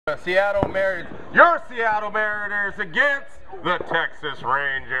Seattle Mariners, your Seattle Mariners against the Texas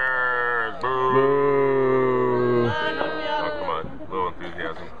Rangers. Boo! Boo. Oh, come on, a little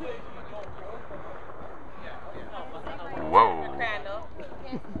enthusiasm. Whoa!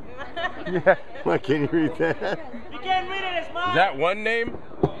 Yeah. Why can't you read that? You can't read it, it's mine. Is that one name?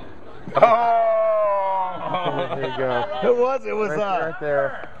 Oh! There you go. It was right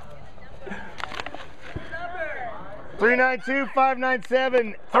there.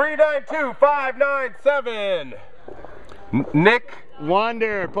 392-597. 392-597. Nick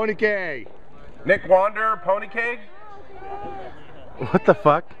Wander, Pony K. Nick Wander, Pony K. What the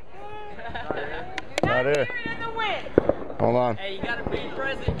fuck? Not here. Hold on. Hey, you gotta be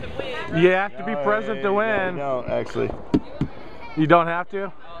present to win. You have to be present to win. No, actually. You don't have to?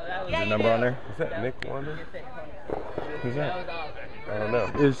 Oh, that was Is the number on there? Is that Nick Wander? Who's that? I don't know.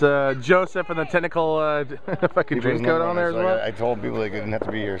 Is Joseph and the technical fucking drink code on there as well? I told people they didn't have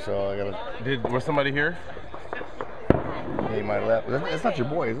to be here, so I gotta. Was somebody here? Yeah, you might have left. That's not your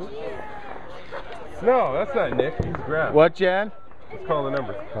boy, is it? No, that's not Nick. He's grabbed. What, Jan? Let's call the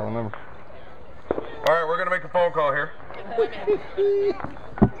number. Call the number. All right, we're gonna make a phone call here. Is there a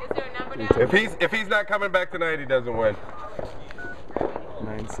number down? If he's not coming back tonight, he doesn't win.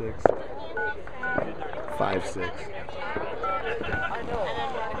 9656.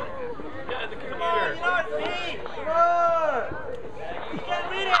 Come on, you know it's me. Come on. You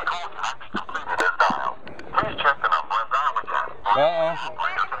can't read it. Uh-oh.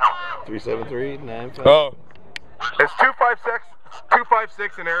 373-95. Oh. Is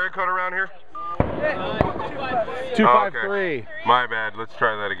 256 an area code around here? 253. Oh, okay. My bad. Let's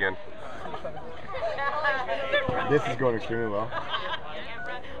try that again. This is going extremely well.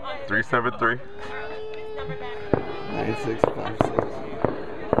 373. 9656.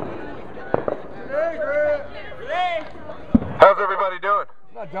 How's everybody doing?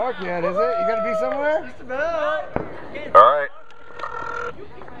 It's not dark yet, is it? You gotta be somewhere? Just about. All right.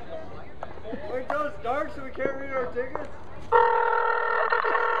 Wait till it's dark so we can't read our tickets.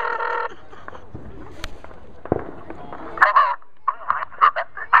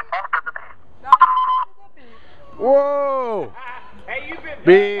 Whoa! Hey, you've been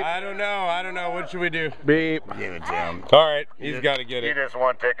Beep. I don't know. What should we do? Beep. Give it to him. All right. He's got to get it. just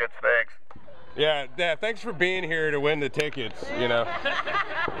won tickets, thanks. Yeah, thanks for being here to win the tickets, you know.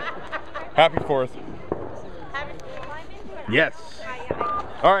 Happy 4th. Yes.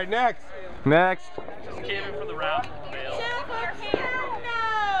 All right, next. Next. just came in for the route.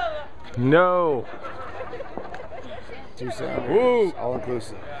 No. 2 Sounders. Ooh. All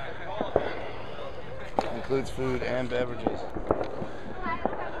inclusive. Includes food and beverages.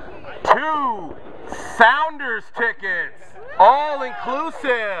 2 Sounders tickets. All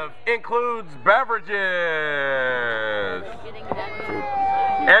inclusive. Includes beverages.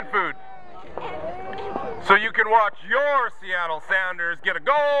 And food. So you can watch your Seattle Sounders get a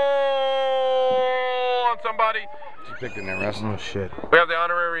goal on somebody. You picked in there, Russ. Oh shit. We have the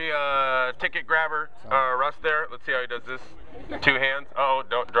honorary ticket grabber, Russ there. Let's see how he does this. 2 hands. Oh,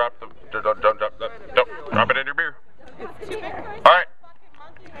 don't drop the, don't drop that. Don't drop it in your beer. All right.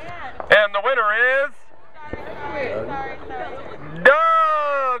 And the winner is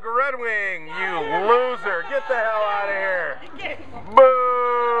Doug Red Wing. You loser. Get the hell out of here.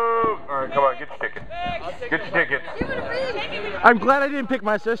 Boo. All right, come on, get your ticket. Get your ticket. I'm glad I didn't pick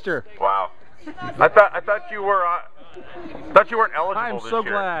my sister. Wow. I thought you were. Thought you weren't eligible I'm this so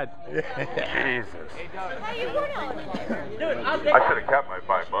year. glad. Jesus. Dude, I should have kept my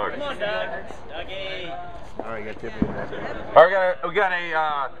 $5. Come on, Doug. Dougie. All right, you got Tiffany in that. All right, we got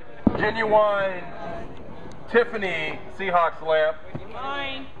a genuine Tiffany Seahawks lamp.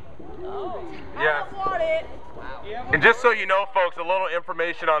 Mine. Oh. Yes. I want it. And just so you know, folks, a little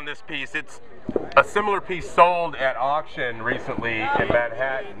information on this piece. It's a similar piece sold at auction recently in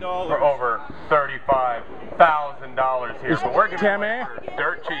Manhattan for over $35,000 here. But we're giving it for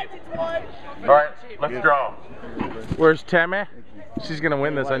dirt cheap. All right, let's draw. Where's Tammy? She's gonna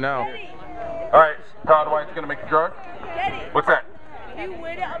win this, I know. All right, Todd White's gonna make the draw. What's that? If you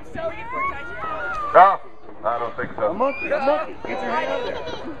win it, I'm selling it for $10. Oh, I don't think so. A monkey. Get your hand out there.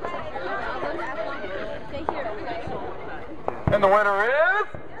 And the winner is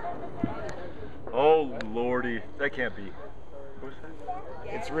Oh, lordy. That can't be. What's that?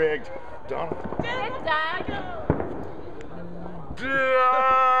 It's rigged. Donna.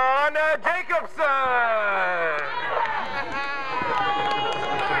 Donna Jacobson.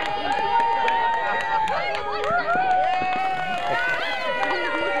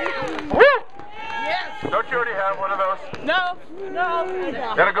 Don't you already have one of those? No.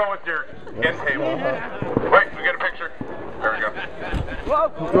 Gotta go with your end table. Wait, we got a picture. There we go. Whoa.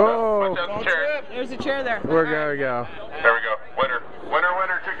 Whoa. Watch out the chair. There's a chair there. There we go. There we go. Winner.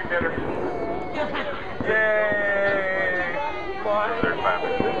 Winner, chicken dinner. Yay! They're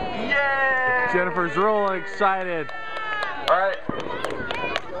clapping. Yay! Jennifer's real excited. All right.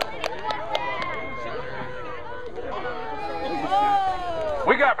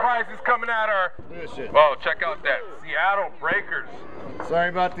 We got prizes coming out our. Oh, check out that Seattle Breakers Sorry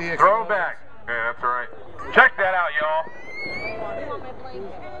about the throwback. Yeah, that's all right. Check that out, y'all.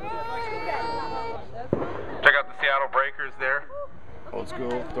 Check out the Seattle Breakers there. Old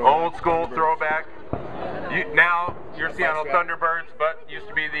school. Old school throwback. Now you're Seattle Thunderbirds, but used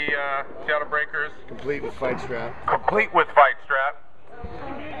to be the Seattle Breakers. Complete with fight strap. Complete with fight strap.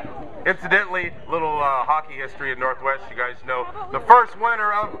 Incidentally, little hockey history in Northwest. You guys know the first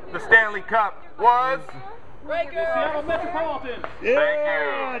winner of the Stanley Cup was Seattle Metropolitans.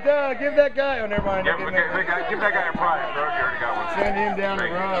 Yeah, Doug, give that guy. Oh, never mind. Give that guy a prize. You already got one. Send him down the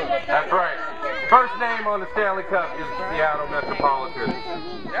road. That's right. First name on the Stanley Cup is Seattle Metropolitans.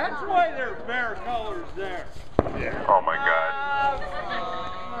 That's why there's bear colors there. Yeah. Oh my God.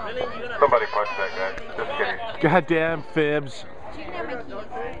 Somebody punch that guy. Just kidding. Goddamn fibs.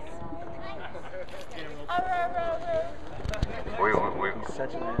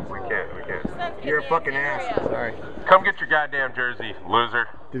 We can't. You're a fucking ass. Sorry. Come get your goddamn jersey, loser.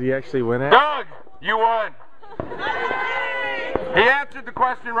 Did he actually win it? Doug, you won. He answered the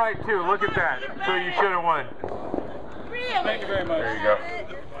question right too. Look at that. So you should have won. Thank you very much. There you go.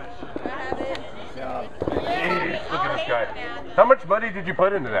 Jeez, look at this guy. How much money did you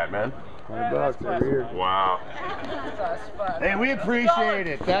put into that, man? $100 every year. Wow. Hey, we appreciate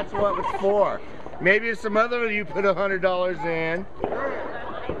it. That's what it's for. Maybe if some other of you put $100 in.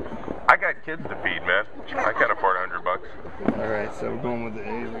 I got kids to feed, man. I can't afford $100. All right, so we're going with the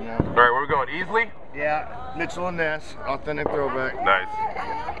Easley now. All right, where are we going? Easley? Yeah, Mitchell and Ness, authentic throwback. Nice.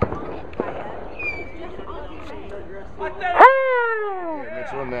 Yeah,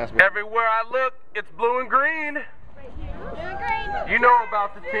 Mitchell and Ness. Everywhere I look, it's blue and green. You know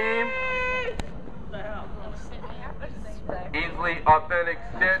about the team. Easley, authentic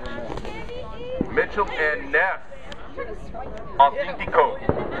stitch. Mitchell and Ness. Authentico.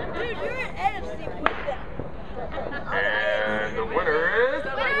 Dude, you're an NFC with them. And the winner is...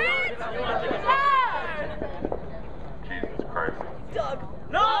 Jesus Christ. Doug.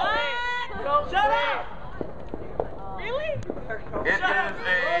 No! Shut up! Really? It is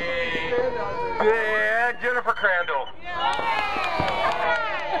a Jennifer Crandall.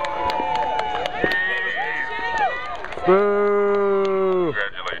 Boo!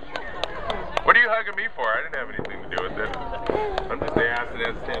 Congratulations. What are you hugging me for? I didn't have anything to do with it. I'm just the ass that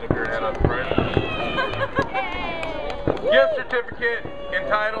has to stand up here and head on the front. Gift certificate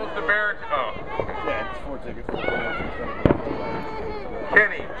entitles the bear. Oh. Yeah, it's 4 tickets.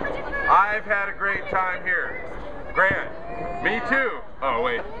 Kenny, I've had a great time here. Grant, me too. Oh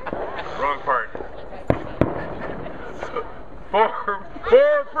wait, wrong part.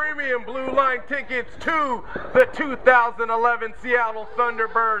 Four premium blue line tickets to the 2011 Seattle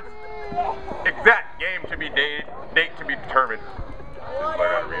Thunderbirds. Exact game to be date to be determined.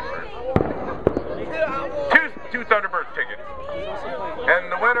 Two Thunderbirds tickets.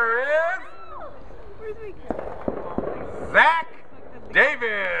 And the winner is Zach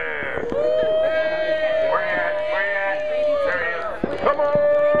Davis. Where you at? There he is. Come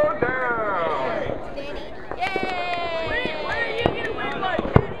on down.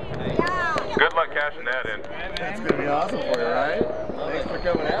 Good luck cashing that in. That's going to be awesome for you, right? Thanks for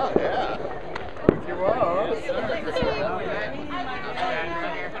coming out, yeah. You are. This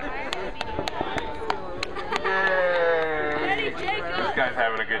guy's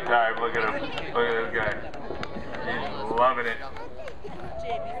having a good time. Look at him. Look at this guy. He's loving it.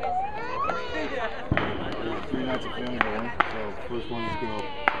 3 nights of family bowling, so first one is go.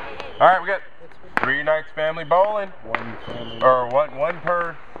 All right, we got 3 nights family bowling. One family. Or one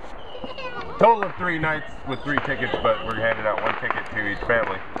per. Total of 3 nights with 3 tickets, but we're handing out 1 ticket to each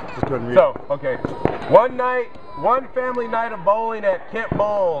family. Just go ahead and read. So, okay, 1 family night of bowling at Kent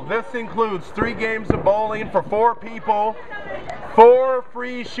Bowl. This includes 3 games of bowling for 4 people, 4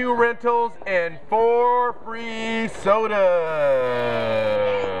 free shoe rentals, and 4 free sodas.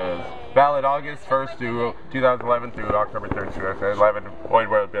 Valid August 1st to 2011 through October 3rd, 2011.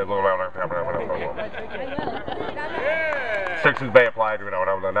 Restrictions may apply to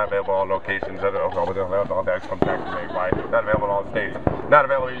not available all locations. Not available in all states. Not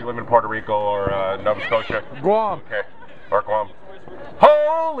available if you live in Puerto Rico or Nova Scotia. Guam. Okay. Or Guam.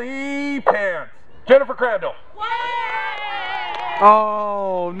 Holy pants! Jennifer Crandall.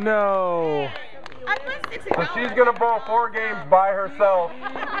 Oh no. I must have So she's gonna bowl 4 games by herself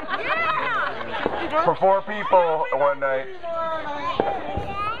for 4 people one night.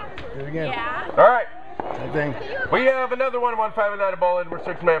 Do it again. All right. Same thing. We have another one, 1-5 night of bowling.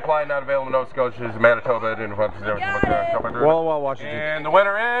 Restriction apply, not available in Nova Scotia, Manitoba, and Well, Washington. And the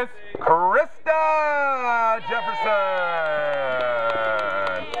winner is Krista Jefferson.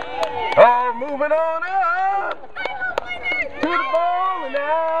 Oh, moving on up to the bowling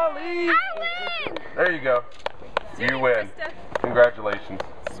alley. There you go. You win. Congratulations.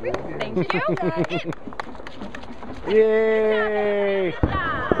 Thank you. Yay!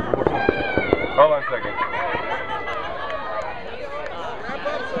 Hold on a second.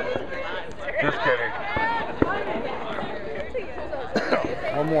 Just kidding.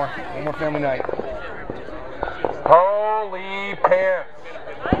 One more family night. Holy pants.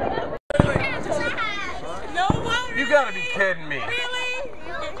 No one. You gotta be kidding me. Really?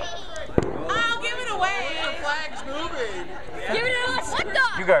 I'll give it away. The flag's moving. Give it to us. What the?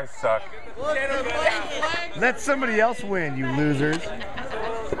 You guys suck. Look, the flag. Let somebody else win, you losers.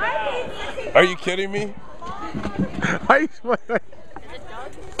 Are you kidding me? Alright,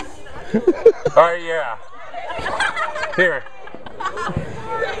 yeah. Here.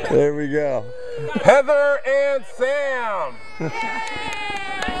 There we go. Heather and Sam.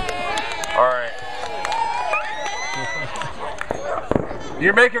 Alright.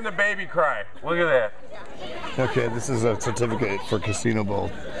 You're making the baby cry. Look at that. Okay, this is a certificate for Casino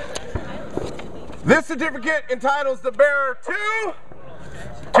Bowl. This certificate entitles the bearer to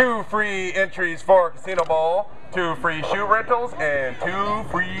 2 free entries for Casino Bowl, 2 free shoe rentals, and 2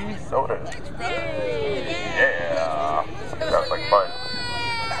 free sodas. Yeah. Sounds like fun.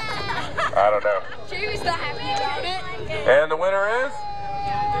 I don't know. Jamie's not happy about it. And the winner is...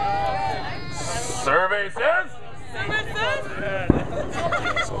 Survey says...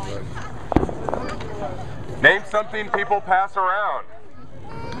 Name something people pass around.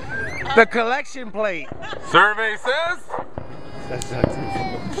 The collection plate. Survey says... That's not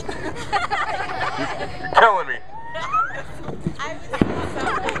You're killing me.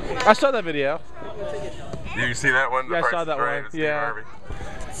 I saw that video. Did you see that one? The Yeah, I Price saw is that Right one. with Steve Yeah. Harvey?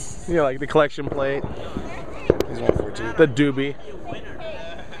 Yeah, like the collection plate. He's one for two. The doobie.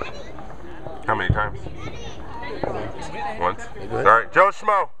 How many times? Once? Alright, Joe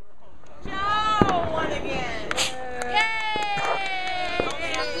Schmo. Joe won again.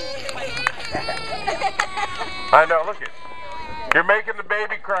 I know, look it. You're making the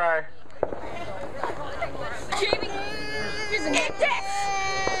baby cry. Jamie, here's a neck test.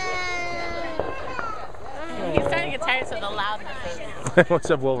 He's starting to get tired of the loudness. What's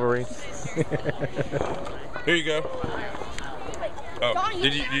up, Wolverine? Here you go. Oh,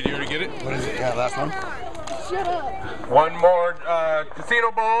 did you already get it? What is it? Yeah, last one. One more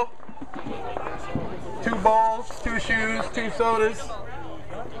Casino Bowl. 2 bowls, 2 shoes, 2 sodas.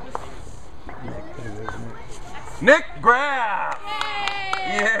 Nick Graff!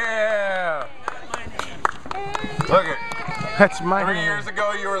 Yeah! Look it. That's my 3 years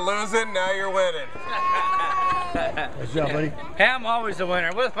ago you were losing, now you're winning. Good job, buddy. Hey, I'm always the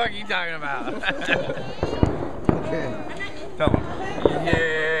winner. What the fuck are you talking about? Okay. Tell him.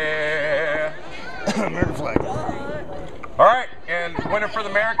 Yeah! American flag. Alright, and winner for the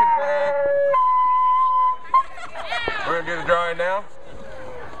American flag. We're gonna do the drawing now.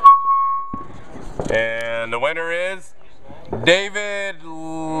 And the winner is David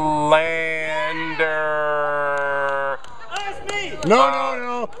Lander.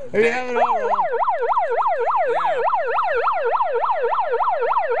 No. You have it all wrong.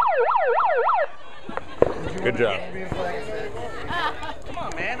 Good job. Come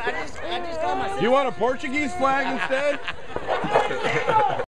on, man. I just got myself. You want a Portuguese flag instead?